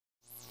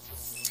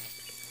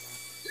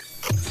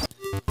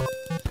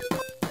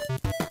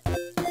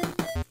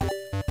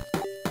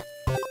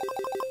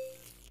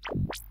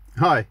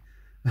Hi,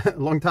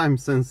 long time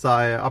since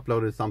I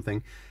uploaded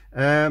something.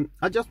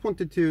 I just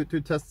wanted to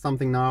test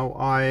something now.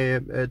 I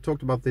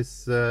talked about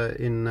this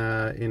in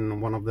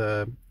one of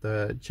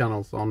the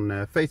channels on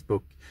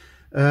Facebook.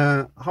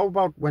 How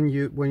about when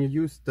you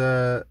use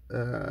the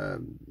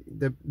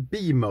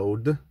B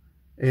mode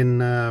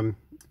in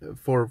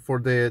for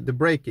the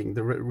braking,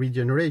 the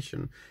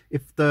regeneration?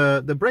 If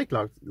the brake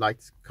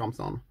lights comes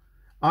on,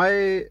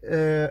 I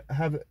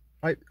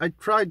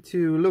tried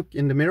to look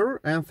in the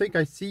mirror and I think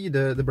I see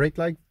the brake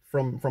light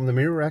from the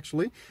mirror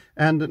actually,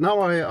 and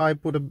now I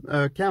put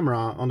a camera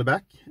on the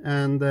back,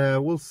 and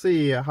we'll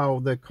see how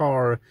the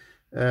car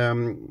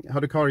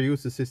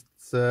uses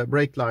its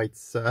brake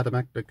lights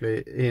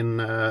automatically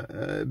in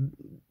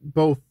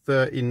both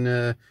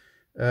in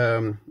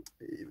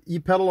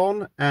e-pedal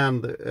on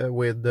and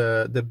with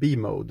the B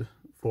mode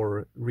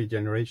for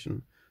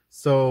regeneration.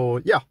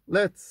 So yeah,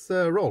 let's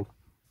roll.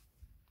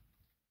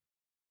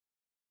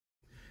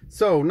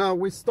 So now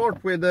we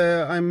start with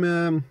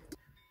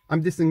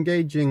I'm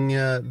disengaging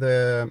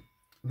the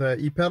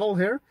e-pedal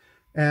here,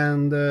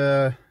 and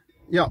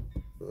yeah,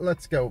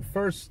 let's go.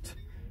 First,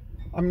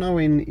 I'm now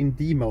in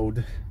D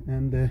mode,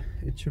 and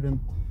it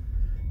shouldn't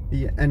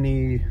be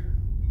any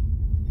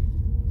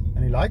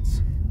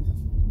lights.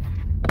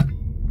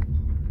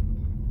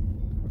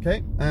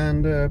 Okay,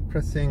 and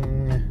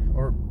pressing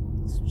or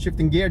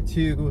shifting gear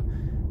to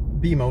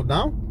B mode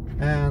now,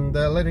 and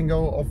letting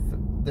go of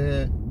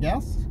the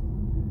gas.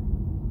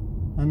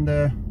 And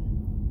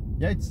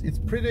yeah, it's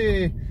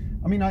pretty.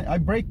 I mean, I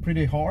brake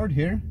pretty hard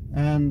here,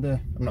 and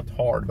not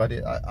hard, but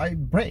I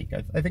brake.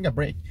 I think I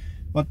brake,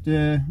 but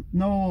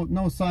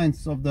no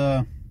signs of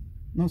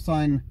no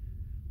sign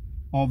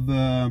of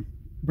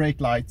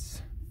brake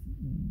lights,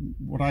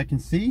 what I can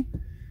see,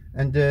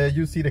 and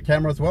you see the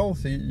camera as well,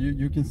 so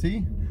you can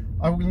see.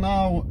 I will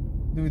now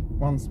do it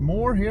once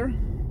more here,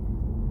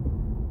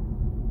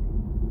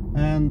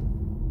 and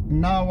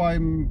now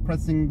I'm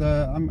pressing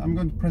I'm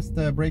going to press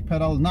the brake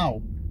pedal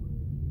now.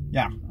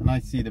 Yeah, and I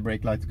see the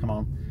brake lights come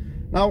on.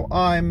 Now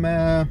I'm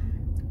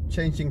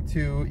changing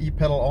to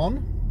e-pedal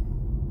on,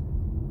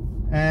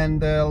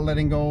 and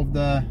letting go of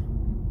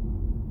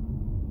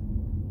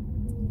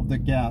the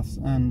gas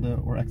and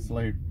or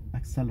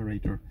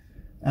accelerator,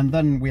 and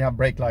then we have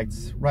brake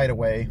lights right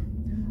away.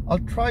 I'll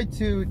try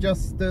to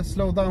just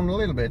slow down a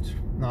little bit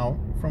now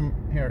from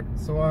here.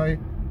 So I'm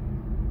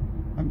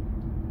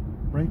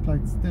brake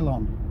lights still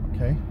on.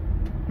 Okay.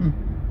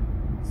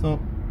 So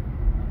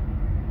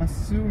as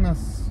soon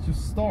as you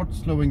start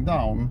slowing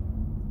down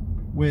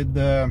with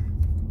the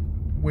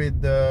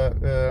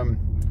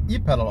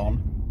e-pedal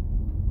on,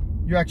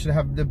 you actually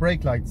have the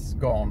brake lights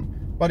gone.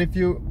 But if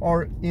you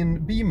are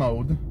in B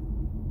mode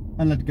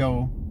and let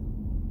go,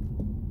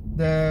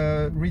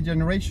 the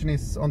regeneration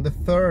is on the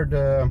third,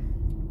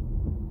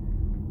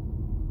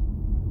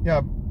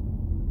 yeah,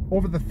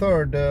 over the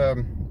third,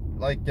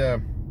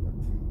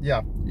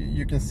 yeah,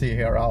 you can see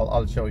here.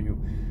 I'll show you.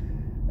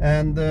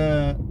 And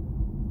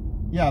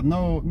yeah,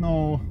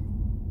 no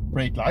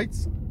brake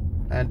lights,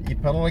 and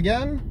e-pedal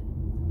again,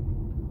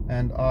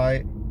 and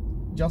I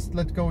just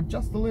let go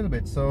just a little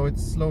bit, so it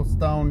slows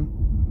down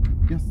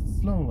just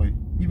slowly,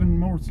 even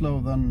more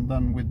slow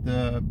than with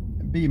the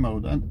B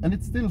mode, and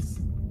it still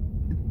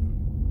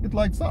it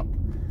lights up.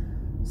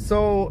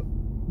 So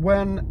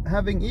when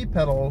having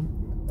e-pedal,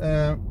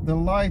 the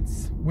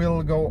lights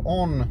will go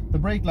on, the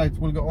brake lights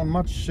will go on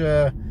much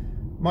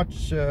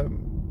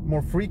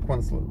more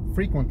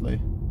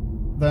frequently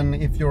than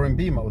if you're in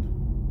B mode.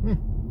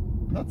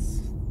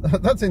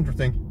 That's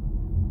interesting.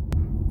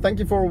 Thank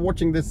you for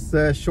watching this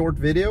short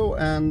video,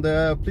 and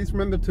please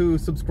remember to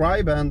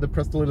subscribe and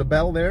press the little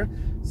bell there,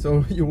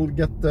 so you will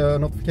get the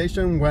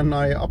notification when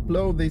I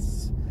upload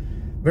these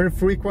very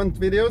frequent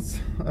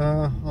videos.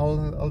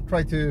 I'll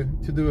try to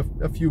do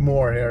a few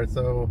more here,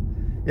 so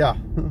yeah,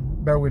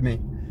 bear with me.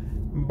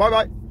 Bye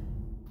bye.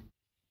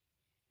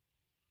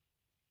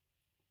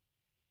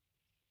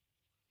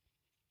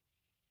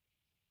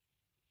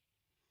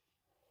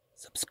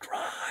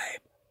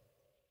 Subscribe.